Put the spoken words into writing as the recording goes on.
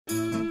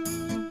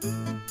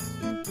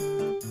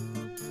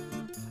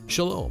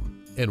Shalom,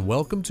 and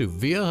welcome to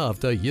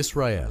V'ahavta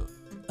Yisrael,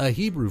 a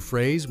Hebrew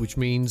phrase which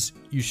means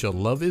you shall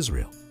love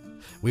Israel.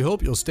 We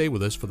hope you'll stay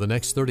with us for the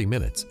next 30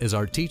 minutes as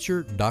our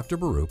teacher, Dr.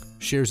 Baruch,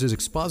 shares his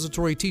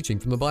expository teaching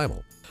from the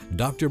Bible.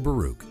 Dr.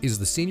 Baruch is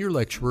the senior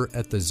lecturer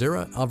at the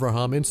Zera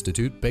Avraham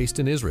Institute based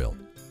in Israel.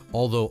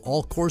 Although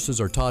all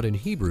courses are taught in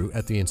Hebrew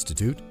at the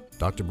Institute,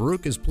 Dr.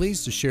 Baruch is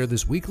pleased to share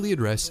this weekly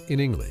address in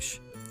English.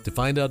 To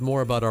find out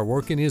more about our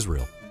work in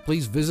Israel,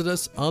 please visit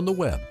us on the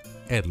web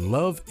at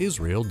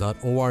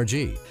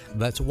loveisrael.org.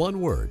 That's one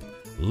word,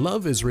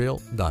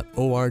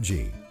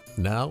 loveisrael.org.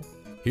 Now,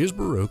 here's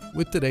Baruch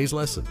with today's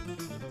lesson.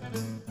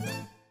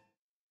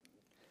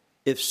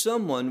 If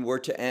someone were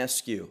to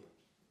ask you,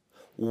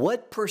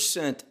 what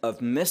percent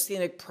of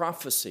messianic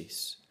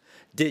prophecies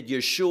did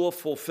Yeshua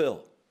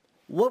fulfill?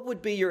 What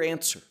would be your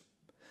answer?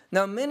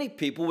 Now, many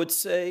people would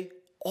say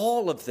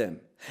all of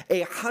them,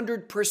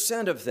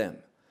 100% of them.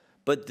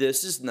 But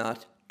this is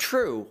not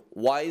true.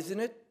 Why isn't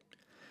it?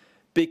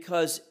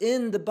 Because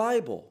in the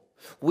Bible,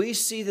 we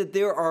see that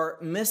there are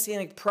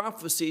messianic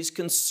prophecies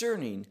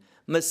concerning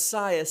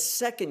Messiah's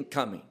second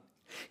coming.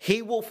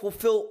 He will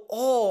fulfill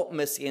all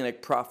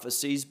messianic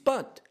prophecies,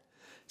 but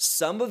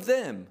some of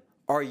them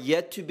are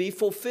yet to be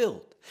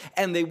fulfilled,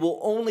 and they will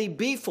only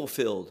be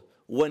fulfilled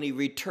when he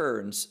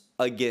returns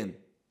again.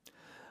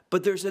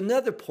 But there's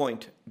another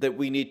point that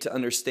we need to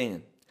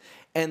understand,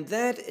 and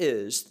that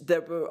is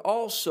that there are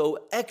also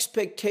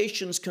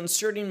expectations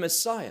concerning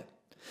Messiah,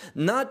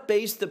 not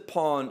based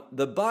upon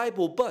the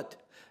Bible, but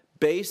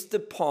based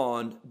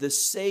upon the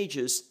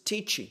sages'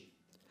 teaching.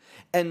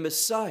 And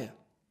Messiah,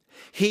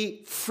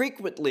 he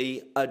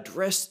frequently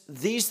addressed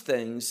these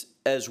things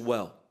as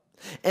well.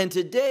 And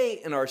today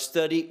in our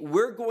study,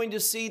 we're going to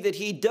see that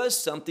he does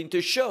something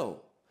to show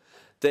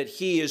that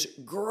he is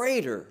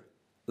greater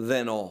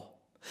than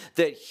all,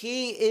 that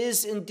he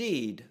is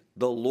indeed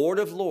the Lord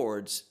of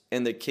Lords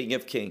and the King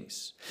of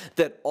Kings,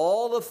 that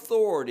all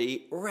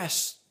authority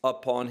rests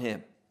upon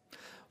him.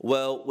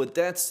 Well, with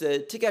that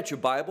said, take out your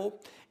Bible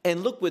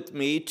and look with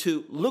me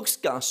to Luke's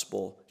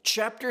Gospel,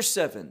 chapter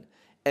 7,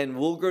 and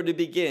we're going to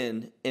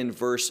begin in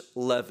verse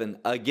 11.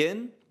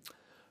 Again,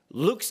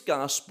 Luke's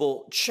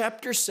Gospel,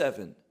 chapter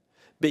 7,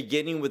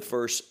 beginning with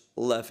verse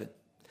 11.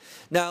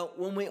 Now,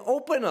 when we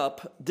open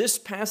up this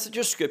passage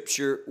of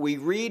Scripture, we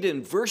read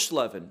in verse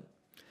 11,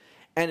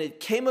 and it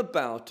came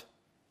about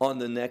on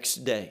the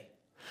next day.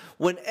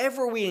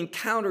 Whenever we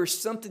encounter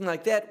something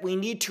like that, we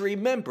need to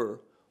remember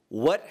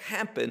what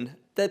happened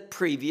that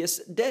previous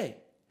day.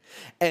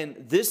 And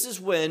this is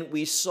when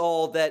we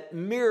saw that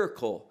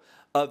miracle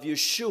of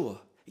Yeshua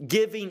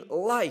giving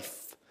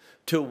life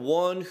to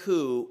one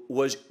who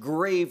was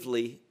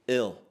gravely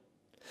ill.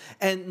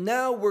 And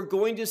now we're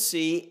going to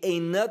see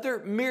another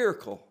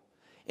miracle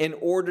in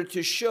order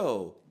to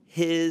show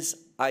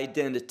his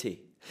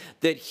identity,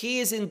 that he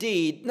is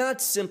indeed not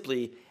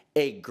simply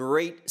a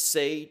great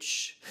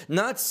sage,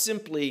 not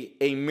simply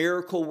a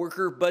miracle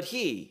worker, but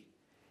he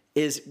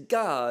is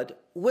God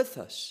with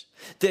us,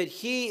 that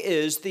he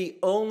is the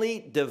only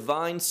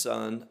divine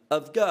Son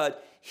of God.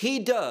 He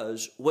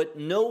does what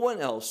no one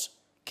else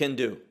can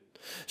do.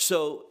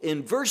 So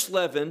in verse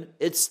 11,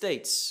 it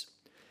states,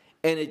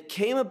 and it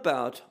came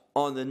about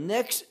on the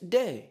next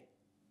day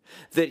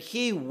that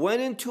he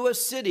went into a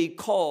city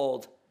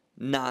called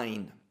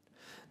Nain.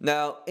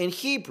 Now, in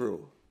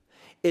Hebrew,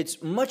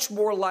 it's much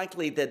more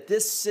likely that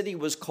this city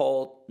was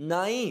called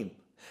Naim.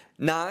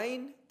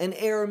 Nain, an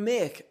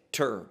Aramaic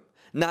term.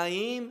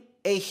 Naim,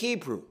 a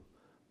Hebrew.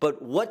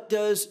 But what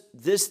does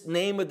this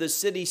name of the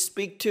city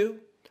speak to?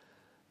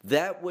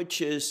 That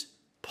which is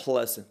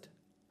pleasant.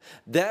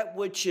 That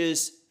which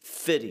is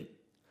fitting.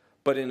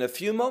 But in a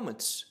few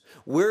moments,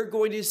 we're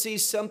going to see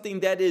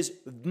something that is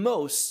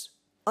most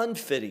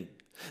unfitting.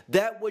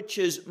 That which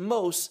is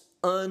most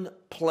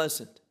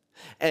unpleasant.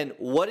 And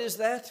what is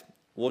that?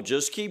 We'll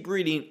just keep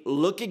reading.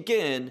 Look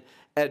again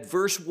at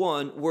verse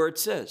 1 where it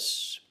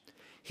says,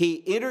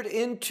 he entered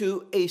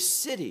into a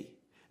city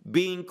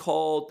being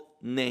called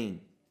Nain,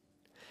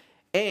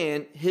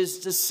 and his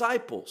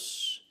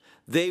disciples,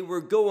 they were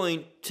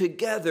going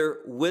together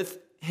with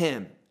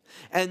him.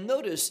 And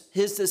notice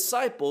his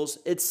disciples,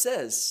 it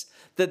says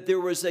that there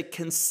was a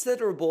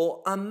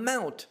considerable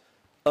amount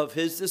of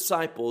his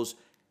disciples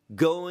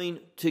going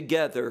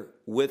together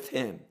with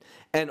him,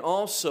 and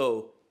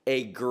also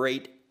a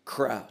great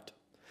crowd.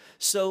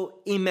 So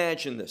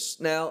imagine this.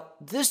 Now,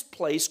 this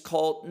place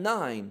called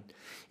Nain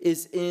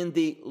is in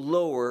the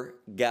lower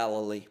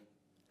Galilee.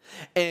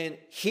 And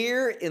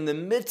here in the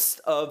midst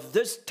of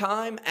this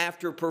time,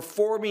 after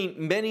performing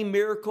many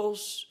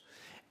miracles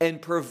and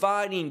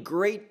providing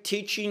great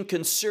teaching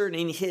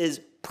concerning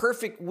his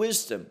perfect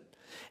wisdom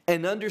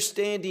and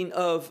understanding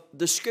of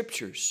the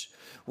Scriptures,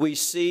 we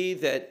see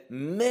that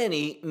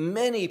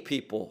many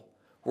people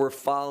were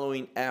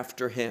following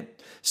after him.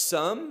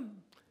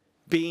 Some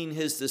being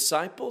his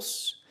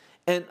disciples,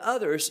 and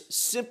others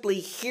simply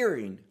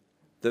hearing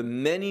the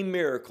many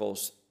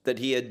miracles that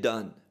he had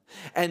done,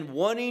 and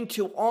wanting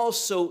to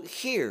also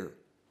hear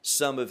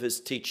some of his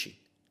teaching.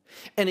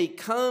 And he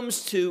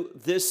comes to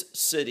this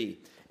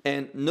city,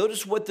 And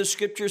notice what the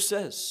scripture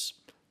says.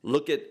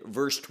 Look at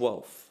verse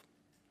 12.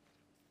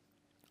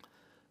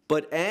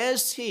 But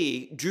as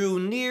he drew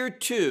near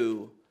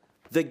to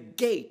the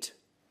gate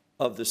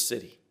of the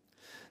city.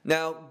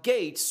 Now,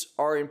 gates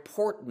are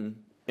important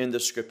in the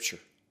scripture.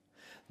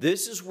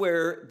 This is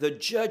where the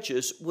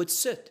judges would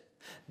sit.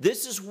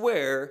 This is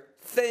where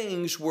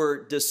things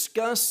were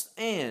discussed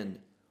and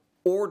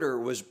order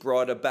was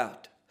brought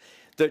about.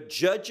 The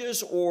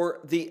judges or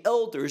the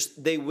elders,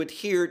 they would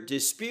hear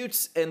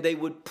disputes and they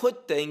would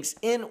put things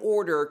in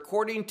order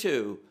according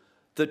to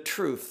the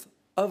truth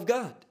of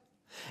God.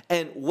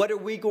 And what are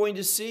we going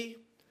to see?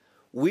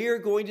 We are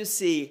going to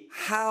see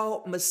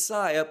how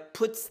Messiah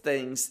puts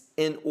things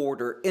in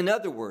order. In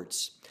other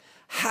words,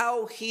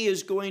 how he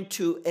is going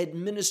to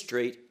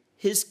administrate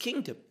his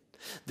kingdom.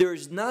 There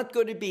is not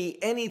going to be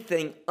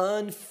anything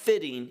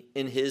unfitting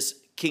in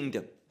his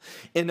kingdom.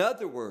 In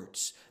other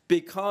words,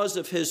 because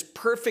of his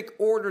perfect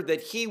order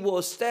that he will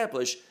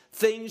establish,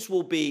 things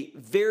will be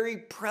very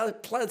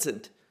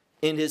pleasant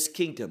in his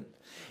kingdom,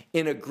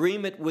 in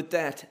agreement with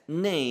that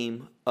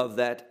name of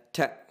that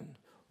town.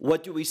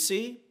 What do we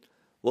see?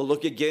 We'll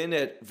look again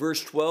at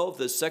verse 12,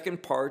 the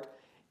second part.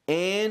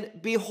 And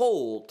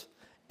behold,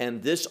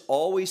 and this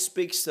always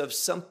speaks of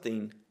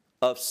something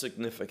of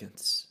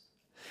significance.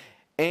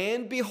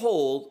 And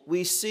behold,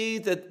 we see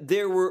that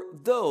there were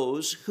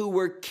those who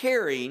were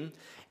carrying,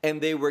 and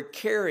they were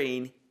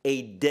carrying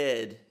a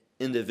dead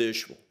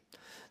individual.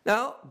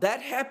 Now,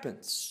 that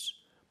happens,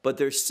 but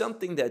there's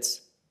something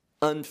that's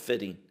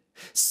unfitting,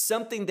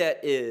 something that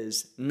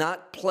is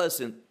not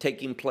pleasant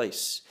taking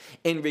place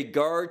in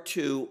regard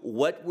to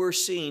what we're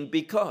seeing,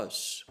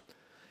 because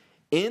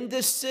in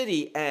this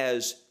city,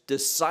 as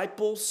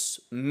disciples,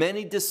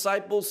 many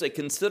disciples, a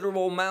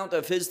considerable amount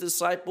of his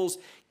disciples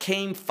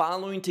came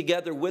following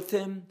together with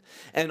him,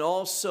 and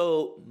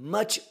also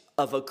much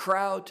of a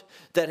crowd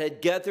that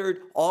had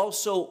gathered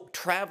also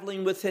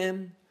traveling with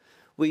him.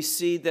 We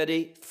see that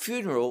a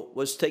funeral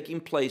was taking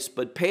place,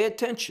 but pay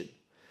attention.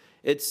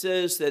 It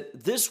says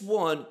that this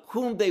one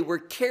whom they were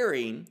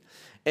carrying,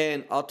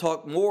 and I'll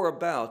talk more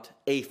about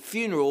a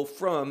funeral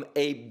from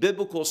a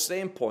biblical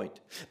standpoint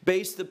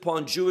based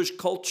upon Jewish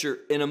culture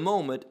in a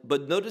moment,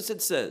 but notice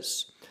it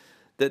says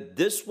that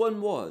this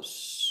one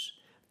was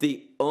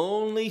the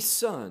only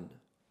son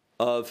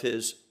of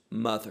his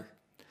mother.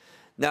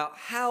 Now,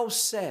 how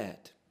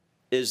sad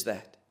is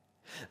that?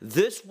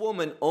 This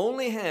woman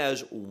only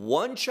has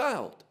one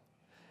child,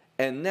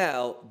 and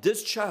now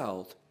this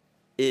child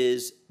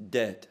is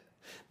dead.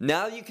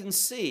 Now you can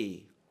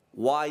see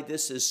why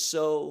this is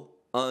so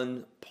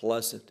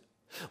unpleasant,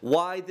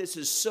 why this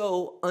is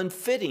so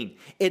unfitting.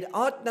 It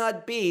ought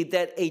not be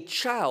that a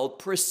child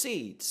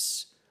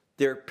precedes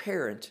their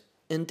parent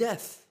in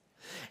death.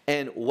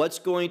 And what's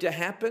going to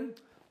happen?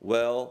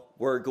 Well,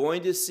 we're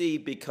going to see,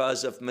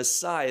 because of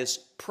Messiah's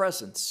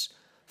presence,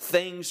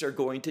 things are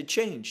going to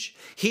change.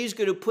 He's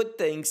going to put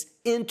things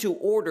into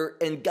order,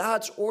 and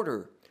God's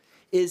order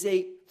is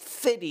a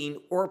fitting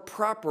or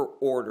proper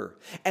order.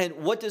 And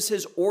what does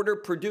his order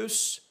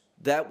produce?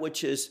 That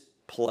which is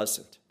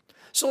pleasant.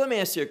 So let me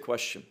ask you a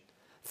question.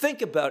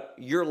 Think about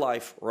your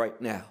life right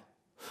now.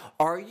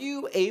 Are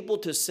you able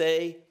to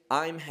say,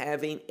 I'm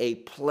having a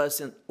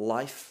pleasant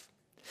life?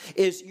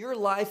 Is your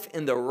life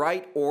in the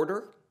right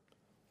order,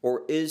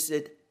 or is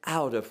it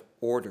out of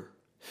order?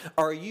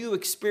 Are you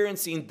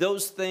experiencing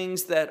those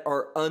things that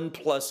are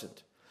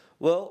unpleasant?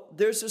 Well,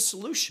 there's a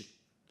solution.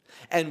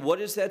 And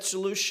what is that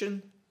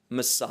solution?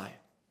 Messiah.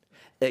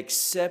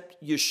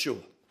 Accept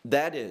Yeshua.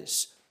 That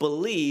is,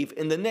 believe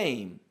in the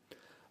name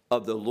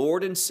of the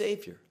Lord and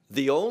Savior,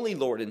 the only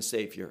Lord and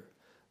Savior,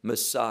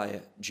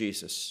 Messiah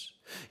Jesus.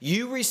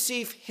 You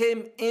receive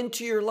him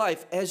into your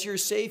life as your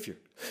Savior.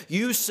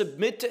 You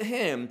submit to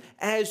him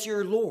as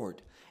your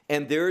Lord.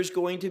 And there is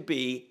going to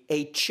be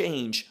a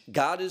change.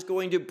 God is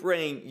going to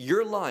bring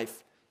your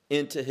life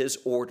into his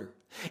order.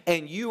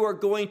 And you are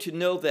going to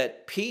know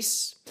that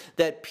peace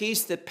that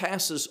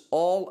passes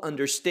all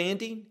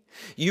understanding.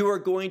 You are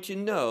going to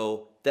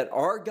know that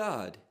our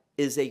God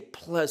is a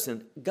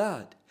pleasant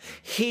God.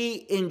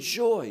 He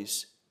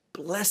enjoys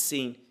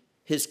blessing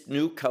his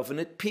new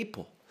covenant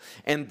people.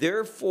 And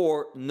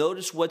therefore,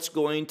 notice what's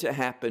going to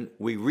happen.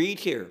 We read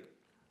here,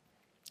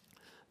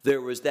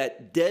 there was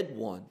that dead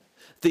one,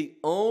 the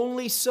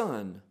only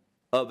son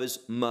of his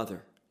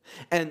mother.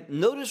 And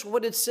notice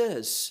what it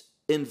says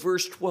in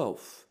verse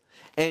 12.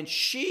 And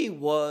she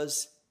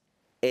was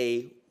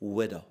a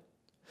widow.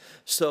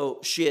 So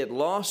she had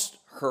lost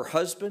her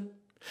husband.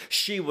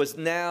 She was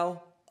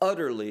now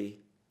utterly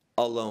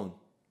alone.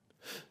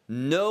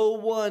 No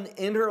one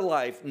in her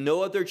life,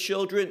 no other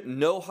children,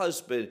 no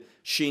husband.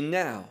 She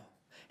now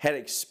had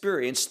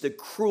experienced the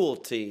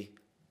cruelty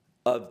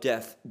of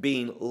death,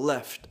 being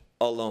left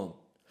alone.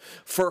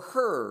 For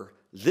her,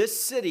 this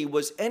city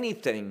was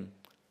anything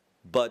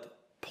but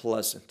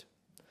pleasant.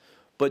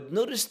 But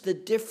notice the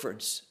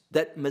difference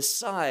that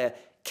Messiah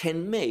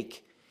can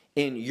make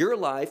in your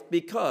life,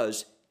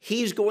 because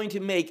he's going to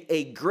make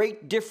a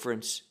great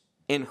difference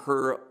in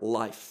her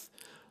life.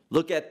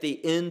 Look at the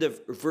end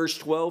of verse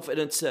 12, and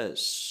it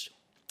says,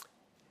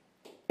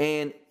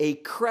 and a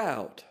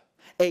crowd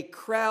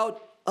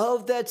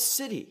of that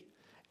city.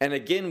 And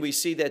again, we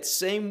see that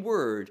same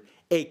word,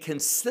 a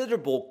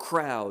considerable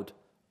crowd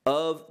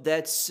of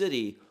that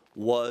city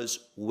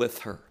was with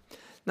her.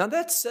 Now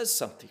that says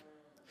something.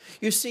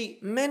 You see,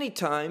 many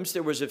times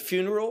there was a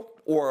funeral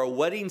or a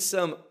wedding,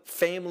 some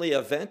family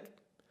event,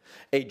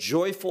 a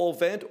joyful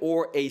event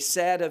or a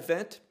sad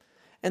event,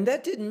 and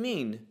that didn't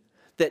mean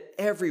that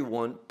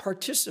everyone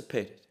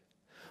participated.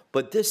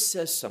 But this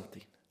says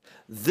something.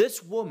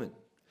 This woman,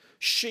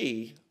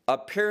 she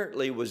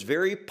apparently was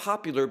very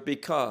popular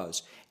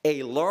because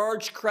a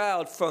large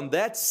crowd from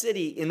that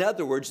city, in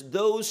other words,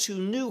 those who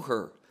knew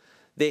her,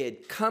 they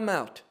had come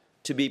out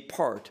to be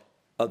part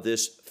of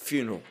this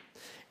funeral.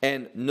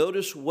 And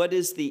notice what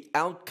is the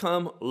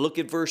outcome. Look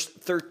at verse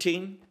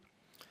 13.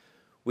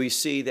 We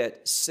see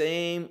that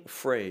same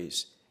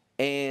phrase,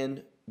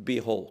 and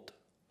behold.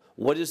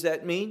 What does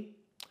that mean?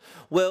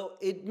 Well,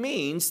 it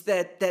means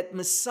that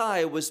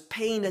Messiah was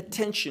paying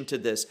attention to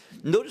this.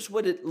 Notice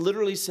what it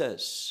literally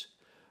says.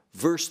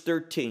 Verse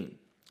 13.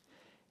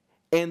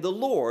 And the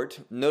Lord,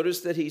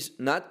 notice that he's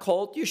not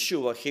called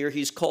Yeshua here,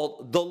 he's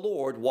called the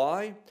Lord.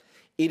 Why?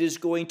 It is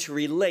going to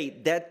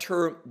relate, that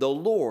term, the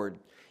Lord,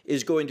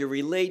 is going to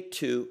relate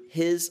to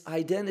his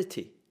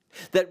identity.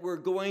 That we're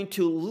going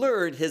to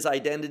learn his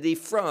identity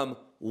from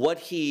what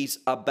he's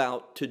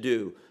about to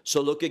do.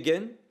 So look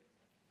again.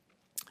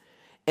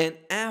 And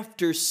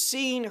after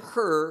seeing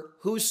her,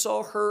 who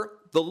saw her?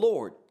 The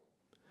Lord.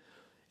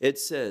 It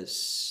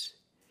says,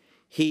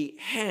 he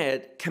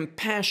had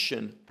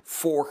compassion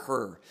for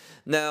her.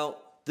 Now,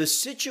 the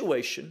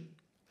situation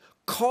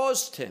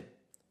caused him,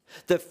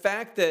 the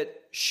fact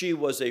that she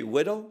was a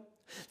widow,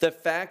 the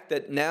fact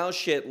that now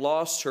she had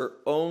lost her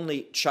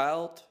only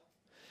child,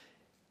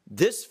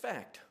 this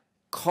fact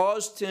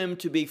caused him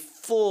to be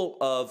full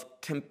of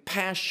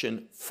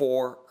compassion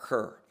for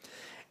her.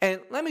 And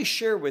let me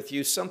share with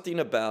you something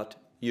about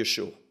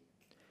Yeshua.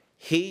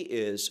 He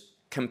is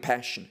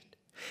compassionate.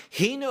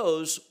 He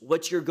knows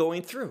what you're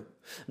going through.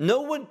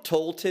 No one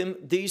told him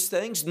these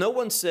things. No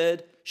one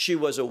said she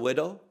was a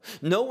widow.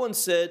 No one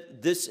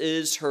said this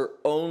is her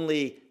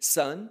only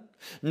son.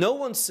 No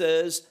one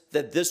says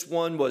that this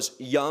one was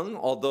young,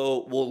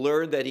 although we'll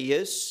learn that he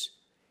is.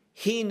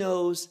 He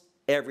knows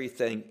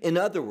everything. In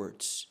other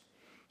words,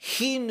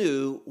 he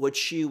knew what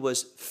she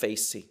was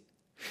facing.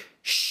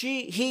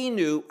 He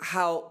knew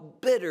how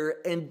bitter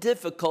and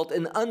difficult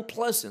and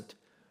unpleasant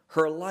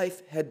her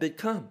life had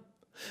become.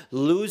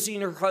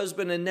 Losing her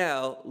husband and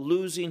now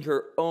losing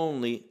her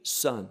only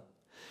son.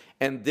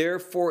 And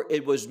therefore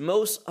it was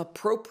most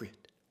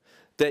appropriate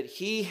that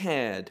he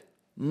had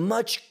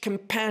much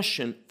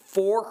compassion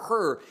for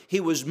her. He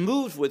was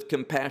moved with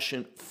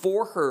compassion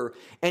for her.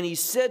 And he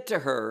said to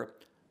her,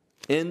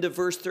 in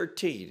verse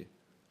 13,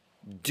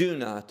 do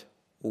not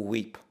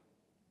weep.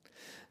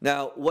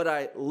 Now, what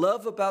I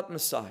love about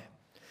Messiah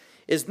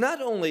is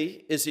not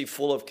only is he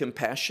full of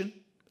compassion,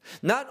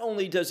 not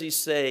only does he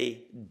say,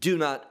 do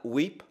not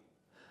weep,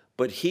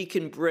 but he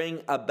can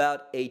bring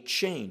about a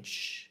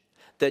change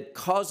that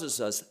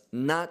causes us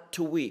not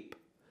to weep,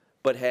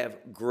 but have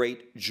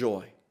great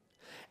joy.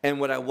 And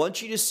what I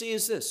want you to see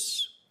is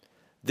this.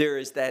 There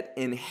is that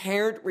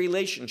inherent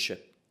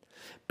relationship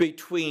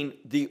between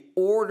the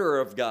order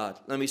of God.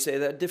 Let me say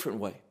that a different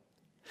way.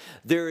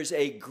 There is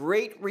a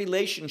great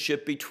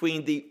relationship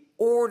between the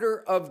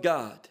order of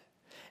God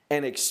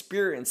and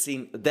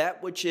experiencing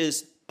that which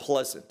is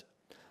pleasant.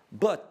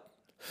 But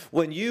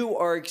when you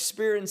are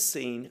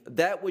experiencing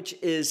that which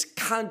is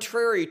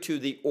contrary to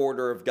the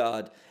order of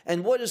God,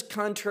 and what is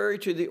contrary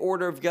to the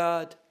order of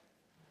God?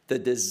 The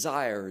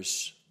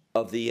desires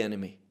of the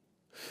enemy.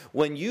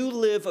 When you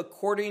live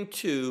according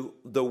to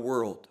the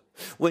world,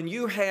 when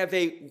you have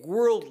a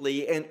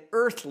worldly and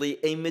earthly,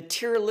 a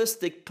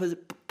materialistic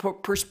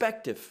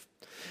perspective,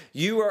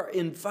 you are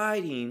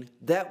inviting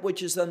that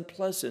which is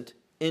unpleasant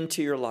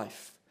into your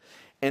life.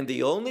 And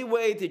the only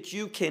way that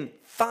you can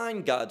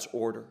find God's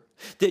order,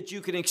 that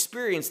you can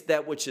experience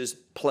that which is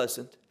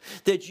pleasant,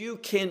 that you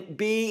can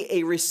be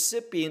a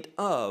recipient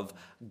of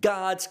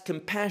God's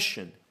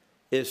compassion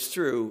is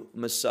through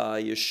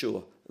Messiah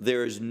Yeshua.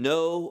 There is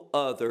no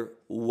other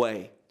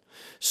way.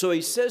 So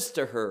he says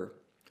to her,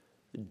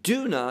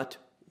 do not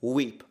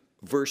weep.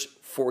 Verse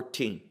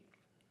 14.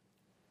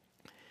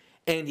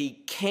 And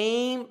he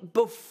came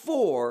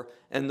before,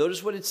 and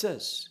notice what it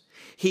says.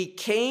 He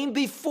came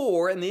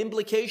before, and the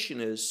implication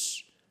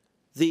is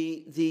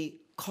the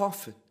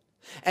coffin.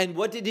 And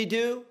what did he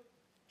do?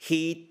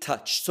 He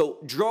touched. So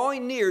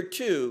drawing near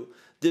to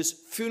this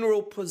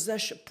funeral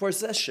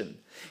procession,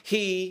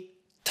 he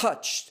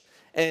touched.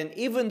 And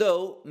even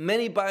though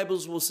many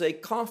Bibles will say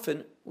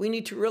coffin, we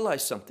need to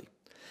realize something.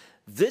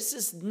 This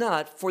is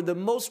not, for the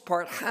most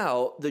part,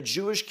 how the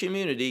Jewish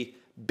community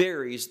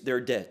buries their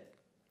dead.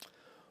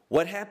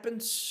 What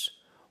happens?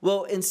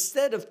 Well,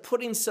 instead of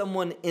putting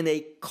someone in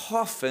a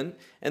coffin,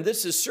 and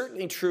this is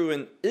certainly true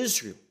in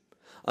Israel.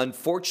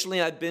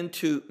 Unfortunately, I've been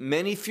to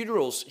many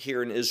funerals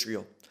here in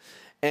Israel.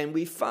 And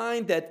we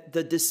find that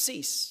the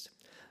deceased,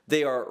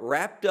 they are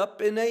wrapped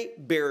up in a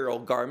burial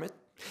garment.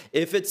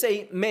 If it's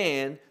a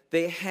man,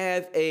 they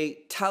have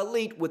a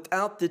talit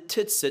without the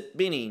tzitzit,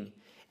 meaning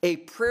a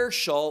prayer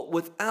shawl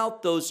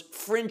without those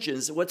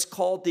fringes, what's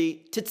called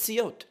the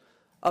tzitzit,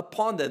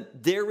 upon them.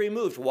 They're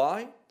removed.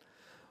 Why?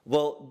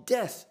 Well,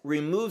 death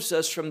removes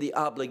us from the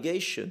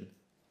obligation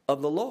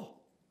of the law.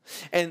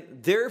 And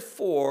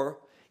therefore,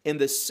 in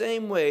the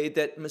same way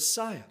that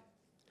Messiah,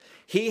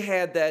 he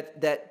had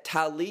that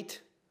talit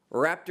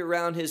wrapped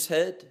around his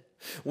head.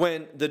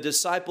 When the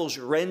disciples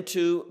ran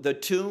to the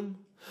tomb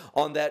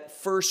on that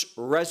first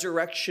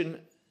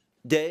resurrection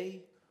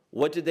day,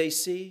 what did they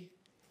see?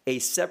 A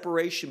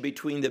separation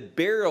between the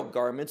burial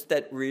garments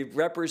that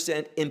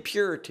represent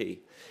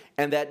impurity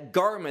and that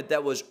garment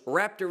that was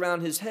wrapped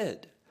around his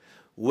head,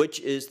 which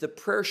is the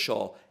prayer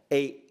shawl,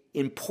 an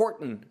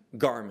important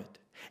garment,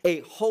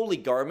 a holy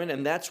garment,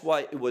 and that's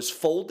why it was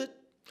folded,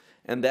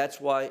 and that's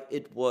why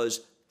it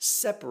was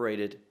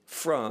separated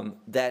from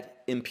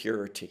that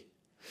impurity.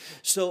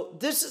 So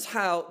this is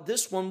how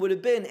this one would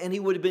have been, and he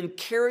would have been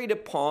carried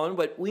upon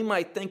what we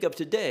might think of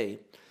today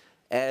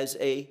as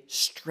a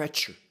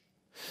stretcher.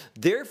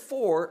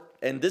 Therefore,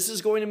 and this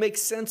is going to make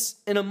sense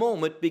in a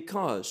moment,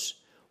 because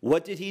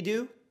what did he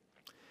do?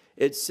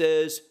 It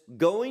says,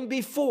 going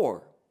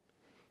before,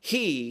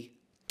 he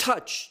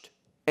touched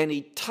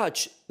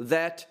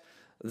that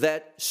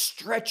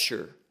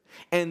stretcher,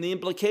 and the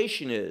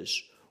implication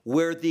is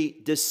where the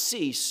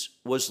deceased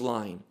was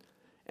lying.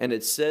 And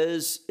it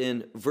says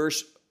in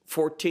verse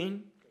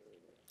 14,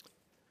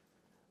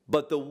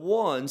 but the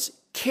ones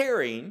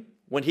carrying,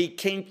 when he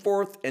came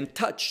forth and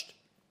touched,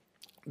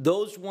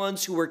 those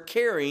ones who were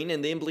carrying,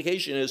 and the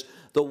implication is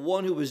the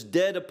one who was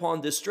dead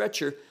upon the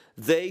stretcher,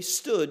 they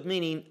stood,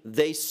 meaning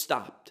they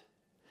stopped.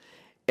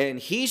 And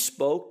he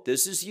spoke,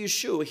 this is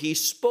Yeshua, he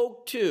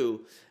spoke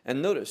to,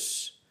 and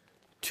notice,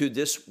 to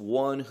this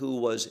one who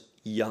was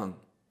young.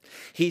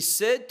 He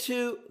said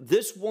to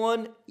this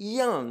one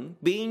young,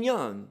 being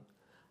young,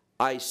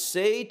 I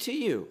say to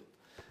you,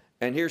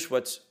 and here's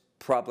what's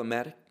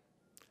problematic.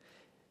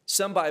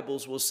 Some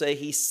Bibles will say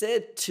he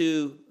said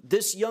to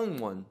this young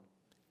one,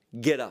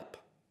 get up.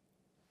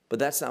 But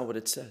that's not what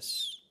it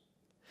says.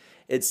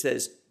 It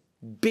says,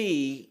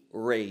 be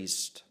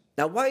raised.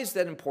 Now, why is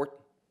that important?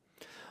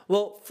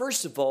 Well,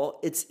 first of all,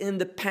 it's in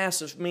the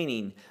passive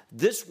meaning.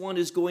 This one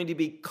is going to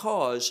be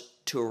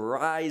caused to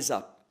rise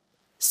up.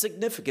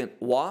 Significant.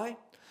 Why?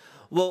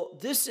 Well,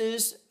 this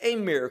is a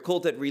miracle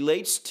that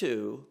relates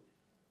to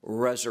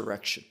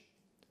resurrection.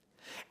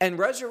 And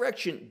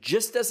resurrection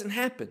just doesn't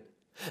happen.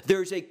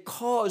 There's a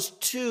cause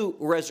to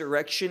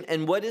resurrection,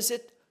 and what is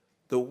it?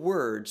 The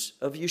words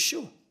of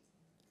Yeshua.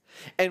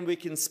 And we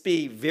can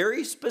be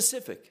very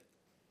specific.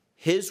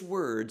 His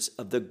words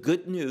of the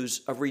good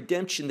news of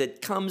redemption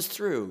that comes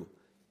through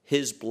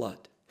his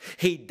blood.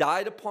 He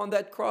died upon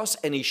that cross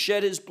and he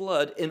shed his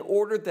blood in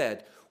order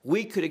that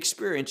we could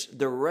experience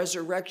the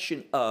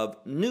resurrection of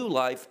new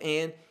life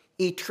and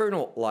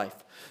eternal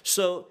life.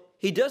 So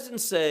he doesn't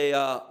say,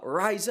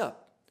 rise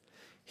up.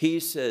 He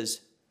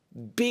says,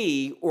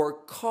 be or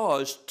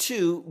cause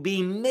to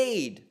be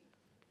made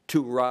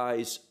to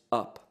rise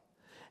up.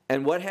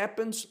 And what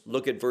happens?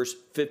 Look at verse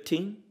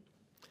 15.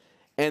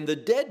 And the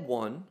dead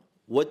one,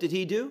 what did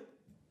he do?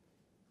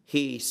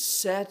 He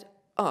sat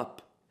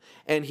up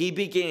and he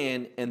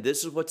began, and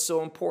this is what's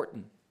so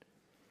important,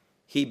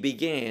 he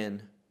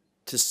began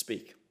to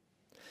speak.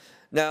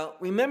 Now,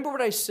 remember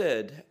what I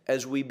said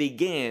as we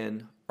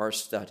began our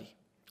study.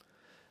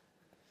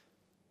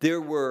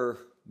 There were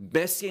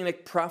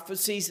messianic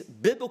prophecies,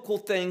 biblical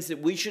things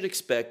that we should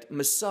expect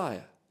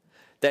Messiah,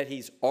 that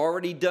he's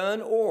already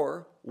done,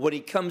 or when he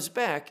comes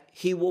back,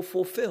 he will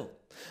fulfill.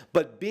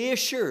 But be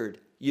assured,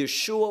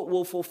 Yeshua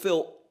will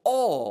fulfill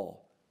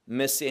all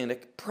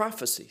messianic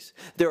prophecies.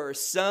 There are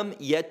some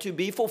yet to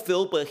be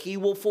fulfilled, but he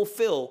will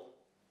fulfill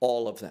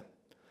all of them.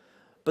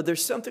 But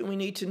there's something we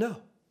need to know.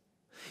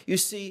 You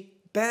see,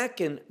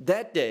 back in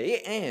that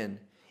day, and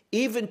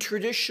even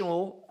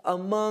traditional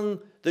among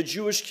the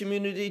Jewish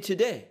community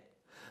today,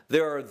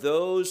 there are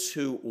those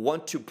who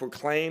want to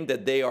proclaim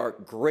that they are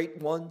great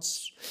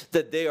ones,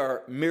 that they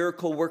are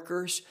miracle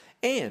workers.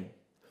 And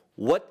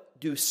what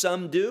do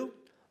some do?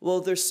 Well,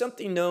 there's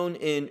something known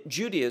in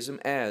Judaism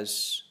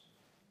as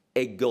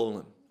a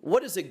golem.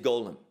 What is a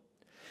golem?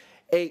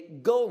 A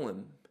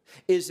golem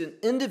is an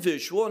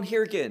individual, and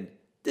here again,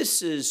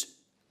 this is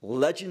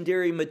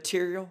legendary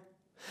material.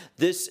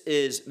 This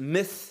is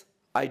myth.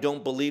 I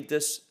don't believe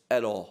this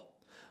at all.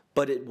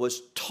 But it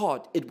was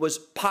taught, it was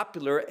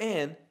popular,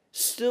 and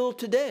still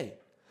today,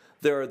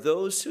 there are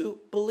those who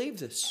believe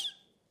this.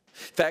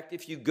 In fact,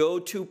 if you go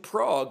to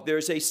Prague,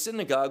 there's a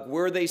synagogue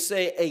where they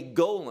say a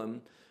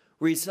golem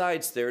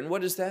resides there. And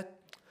what is that?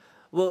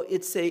 Well,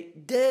 it's a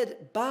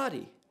dead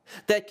body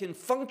that can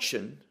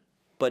function,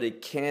 but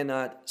it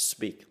cannot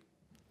speak.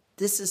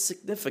 This is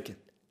significant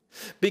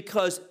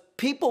because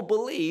people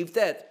believe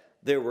that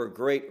there were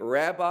great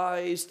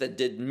rabbis that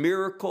did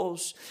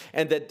miracles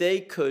and that they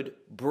could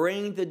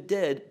bring the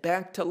dead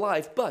back to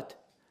life, but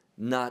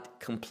not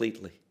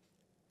completely.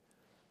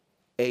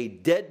 A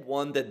dead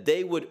one that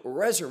they would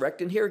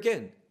resurrect. And here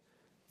again,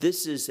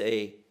 this is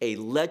a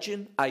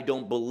legend. I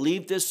don't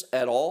believe this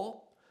at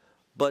all,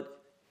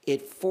 but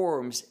it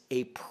forms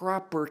a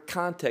proper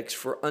context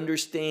for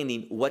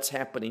understanding what's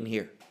happening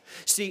here.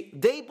 See,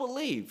 they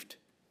believed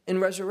in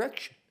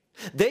resurrection.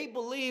 They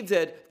believed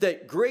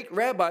that great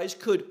rabbis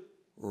could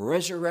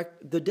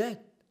resurrect the dead,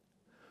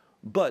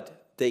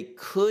 but they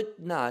could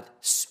not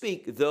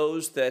speak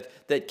those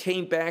that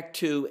came back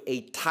to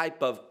a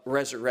type of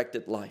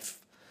resurrected life.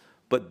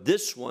 But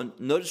this one,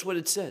 notice what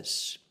it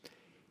says.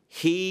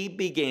 He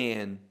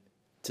began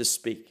to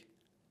speak.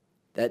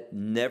 That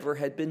never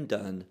had been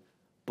done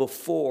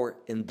before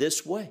in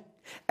this way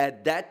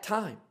at that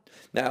time.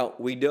 Now,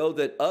 we know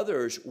that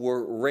others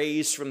were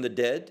raised from the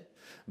dead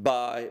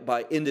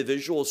by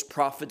individuals,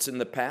 prophets in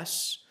the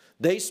past.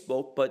 They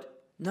spoke,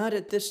 but not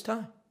at this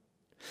time.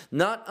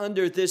 Not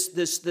under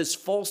this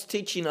false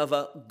teaching of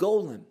a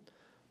golem.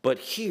 But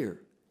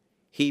here,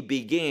 he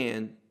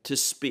began to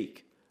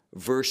speak.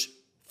 Verse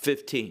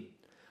 15.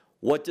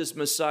 What does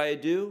Messiah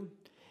do?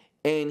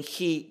 And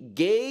he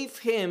gave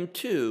him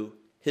to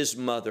his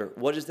mother.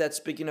 What is that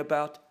speaking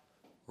about?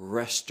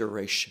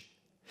 Restoration.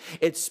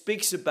 It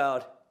speaks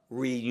about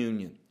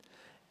reunion.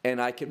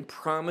 And I can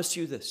promise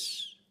you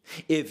this.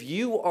 If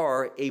you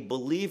are a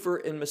believer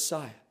in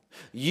Messiah,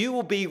 you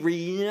will be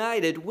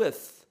reunited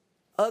with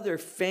other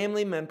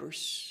family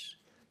members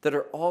that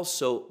are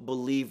also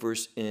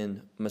believers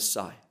in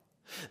Messiah.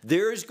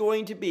 There is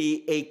going to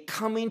be a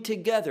coming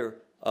together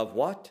of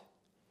what?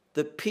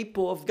 The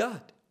people of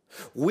God.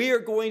 We are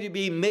going to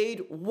be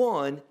made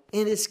one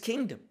in his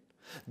kingdom.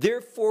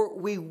 Therefore,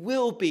 we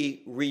will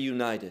be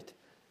reunited.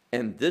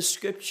 And this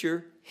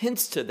scripture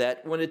hints to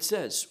that when it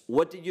says,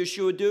 what did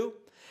Yeshua do?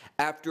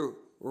 After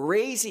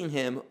raising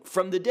him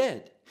from the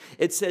dead,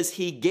 it says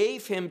he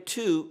gave him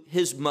to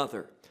his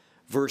mother.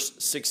 Verse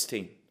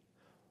 16.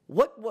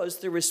 What was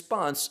the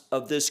response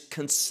of this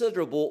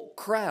considerable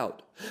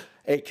crowd?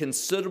 A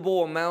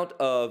considerable amount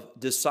of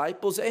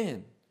disciples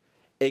and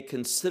a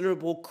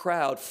considerable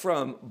crowd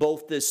from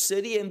both this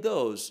city and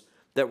those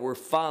that were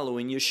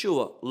following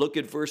Yeshua. Look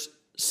at verse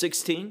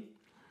 16.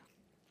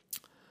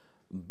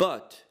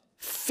 But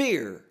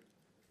fear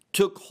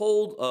took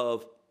hold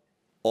of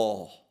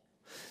all.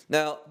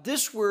 Now,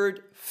 this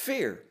word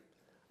fear,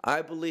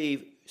 I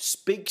believe,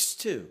 speaks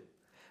to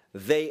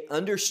they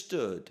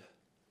understood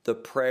the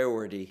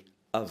priority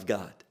of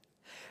God.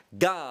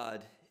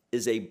 God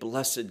is a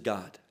blessed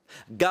God.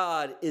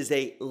 God is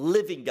a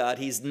living God.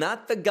 He's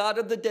not the God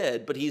of the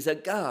dead, but he's a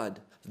God,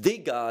 the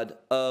God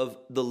of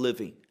the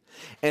living.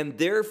 And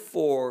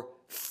therefore,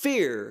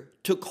 fear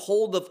took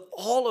hold of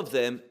all of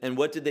them. And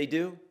what did they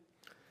do?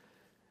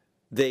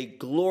 They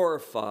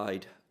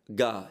glorified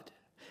God,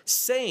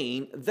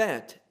 saying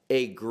that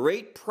a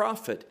great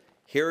prophet,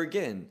 here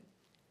again,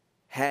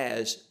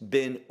 has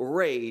been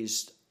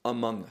raised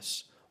among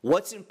us.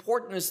 What's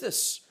important is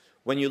this.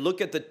 When you look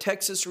at the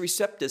Textus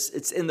Receptus,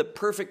 it's in the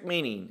perfect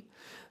meaning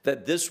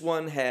that this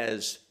one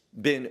has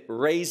been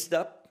raised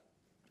up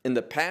in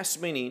the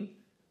past meaning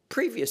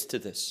previous to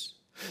this.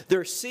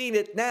 They're seeing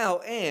it now,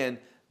 and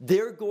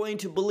they're going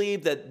to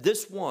believe that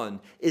this one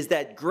is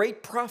that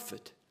great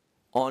prophet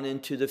on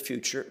into the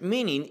future,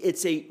 meaning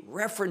it's a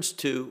reference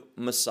to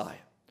Messiah.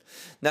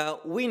 Now,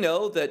 we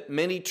know that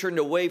many turned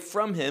away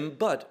from him,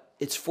 but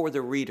it's for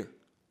the reader.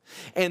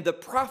 And the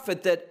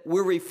prophet that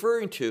we're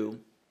referring to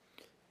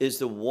is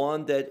the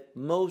one that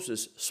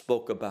Moses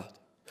spoke about,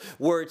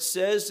 where it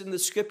says in the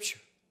scripture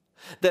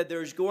that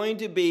there's going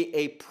to be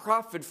a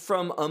prophet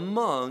from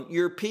among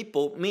your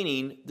people,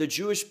 meaning the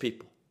Jewish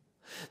people,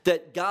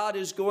 that God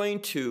is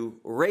going to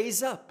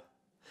raise up,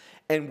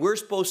 and we're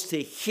supposed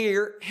to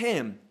hear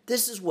him.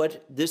 This is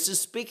what this is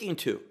speaking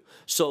to.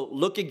 So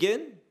look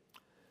again.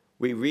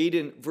 We read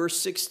in verse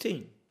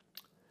 16.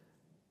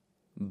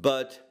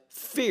 But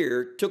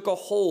fear took a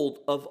hold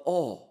of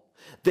all.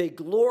 They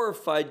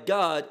glorified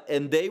God,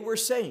 and they were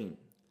saying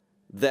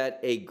that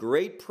a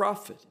great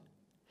prophet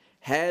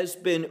has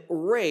been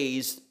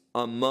raised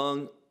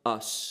among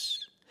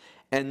us.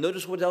 And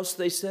notice what else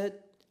they said?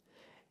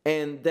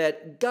 And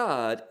that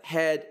God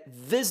had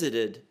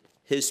visited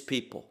his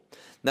people.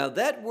 Now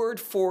that word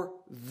for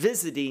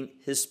visiting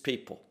his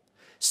people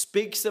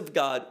speaks of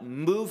God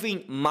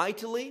moving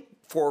mightily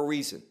for a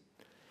reason,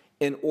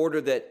 in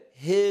order that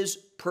his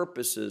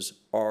purposes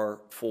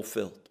are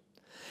fulfilled.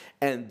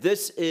 And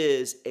this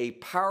is a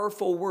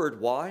powerful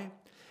word. Why?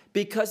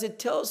 Because it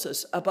tells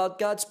us about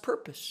God's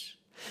purpose,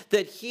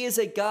 that he is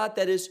a God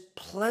that is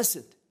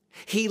pleasant.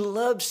 He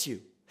loves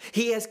you.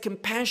 He has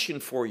compassion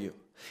for you.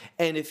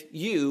 And if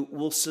you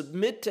will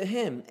submit to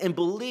him and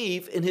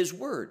believe in his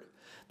word,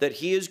 that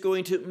he is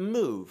going to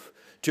move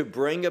to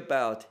bring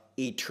about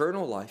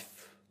eternal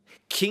life,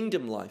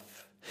 kingdom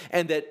life,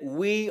 and that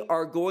we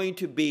are going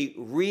to be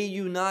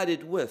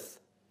reunited with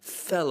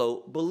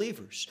fellow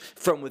believers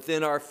from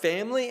within our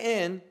family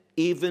and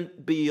even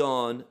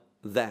beyond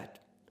that.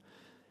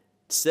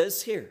 It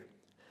says here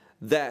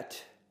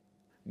that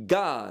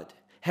God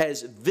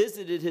has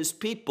visited his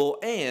people,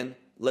 and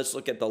let's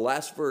look at the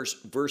last verse,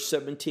 verse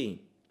 17.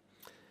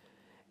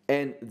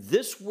 And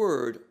this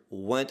word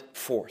went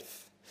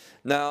forth.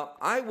 Now,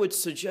 I would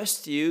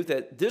suggest to you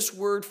that this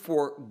word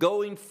for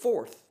going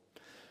forth,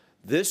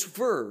 this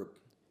verb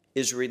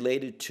is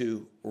related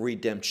to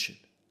redemption.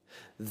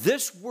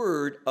 This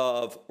word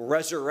of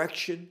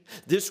resurrection,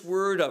 this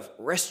word of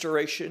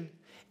restoration,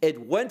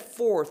 it went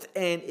forth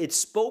and it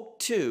spoke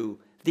to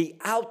the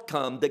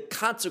outcome, the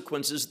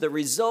consequences, the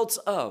results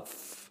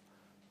of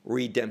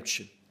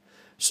redemption.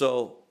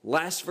 So,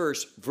 last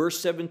verse, verse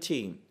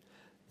 17,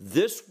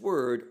 this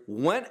word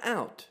went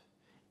out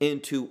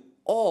into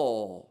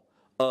all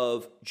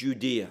of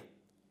Judea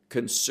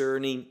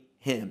concerning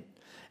him.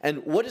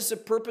 And what is the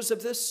purpose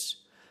of this?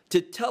 To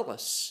tell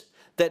us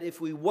that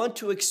if we want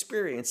to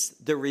experience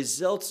the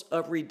results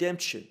of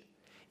redemption,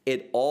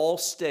 it all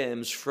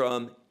stems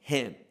from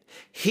him.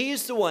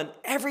 He's the one,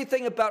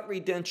 everything about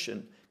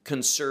redemption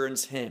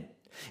concerns him.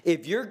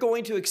 If you're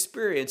going to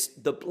experience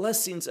the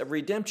blessings of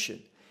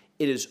redemption,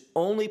 it is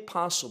only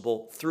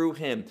possible through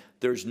him.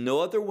 There's no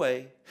other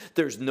way.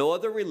 There's no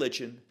other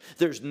religion.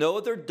 There's no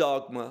other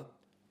dogma.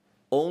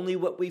 Only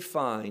what we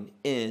find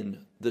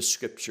in the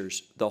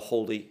scriptures, the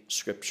Holy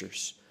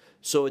Scriptures.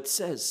 So it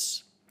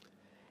says,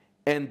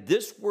 and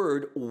this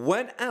word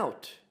went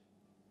out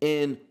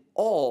in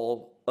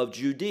all of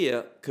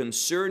Judea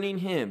concerning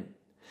him,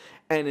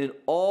 and in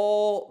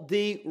all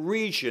the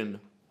region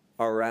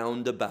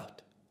around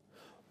about.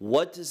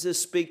 What does this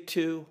speak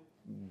to?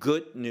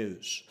 Good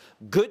news.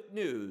 Good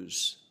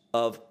news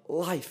of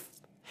life.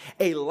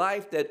 A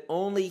life that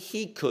only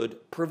he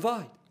could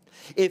provide.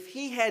 If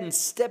he hadn't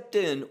stepped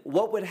in,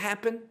 what would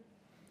happen?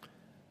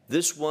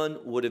 This one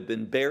would have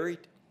been buried.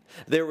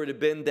 There would have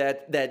been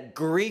that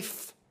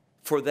grief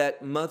for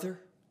that mother,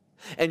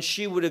 and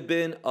she would have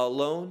been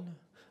alone.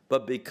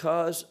 But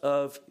because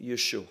of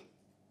Yeshua,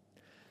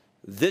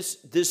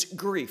 this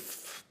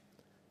grief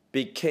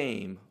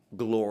became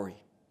glory.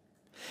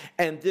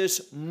 And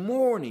this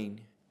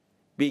mourning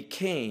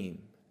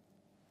became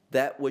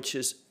that which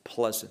is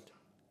pleasant.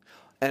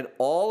 And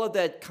all of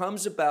that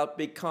comes about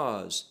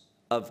because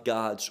of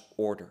God's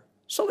order.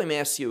 So let me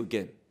ask you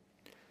again.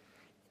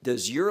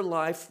 Does your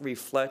life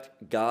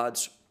reflect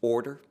God's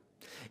order?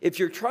 If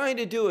you're trying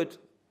to do it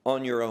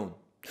on your own,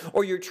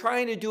 or you're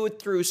trying to do it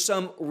through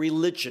some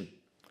religion,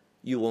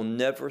 you will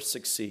never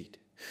succeed.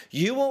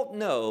 You won't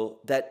know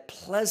that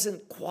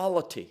pleasant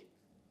quality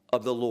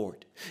of the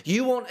Lord.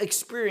 You won't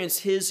experience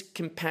his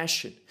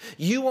compassion.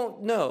 You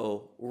won't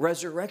know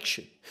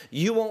resurrection.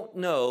 You won't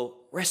know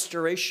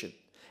restoration.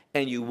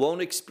 And you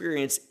won't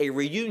experience a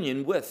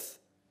reunion with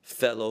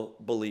fellow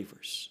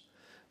believers.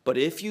 But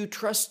if you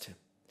trust him,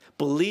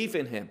 believe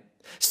in him,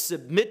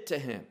 submit to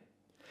him,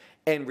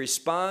 and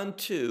respond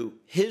to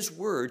his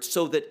word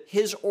so that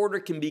his order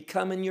can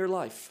become in your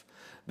life,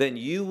 then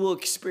you will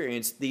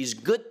experience these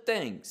good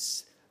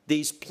things,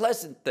 these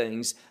pleasant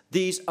things,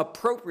 these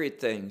appropriate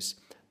things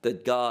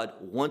that God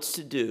wants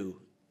to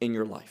do in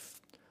your life.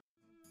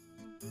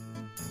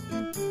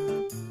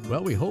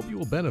 Well, we hope you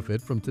will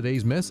benefit from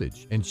today's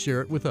message and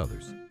share it with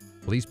others.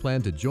 Please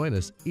plan to join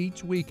us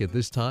each week at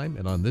this time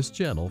and on this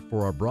channel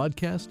for our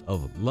broadcast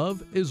of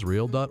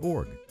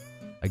loveisrael.org.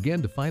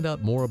 Again, to find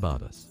out more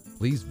about us,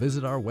 please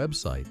visit our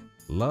website,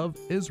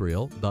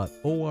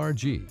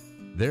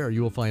 loveisrael.org. There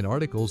you will find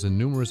articles and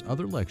numerous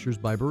other lectures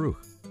by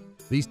Baruch.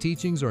 These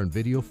teachings are in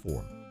video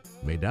form.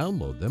 You may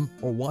download them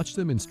or watch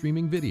them in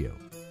streaming video.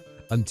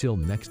 Until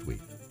next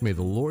week, may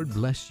the Lord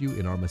bless you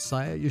in our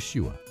Messiah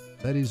Yeshua,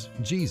 that is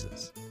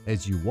Jesus,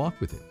 as you walk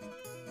with him.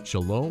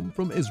 Shalom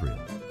from Israel.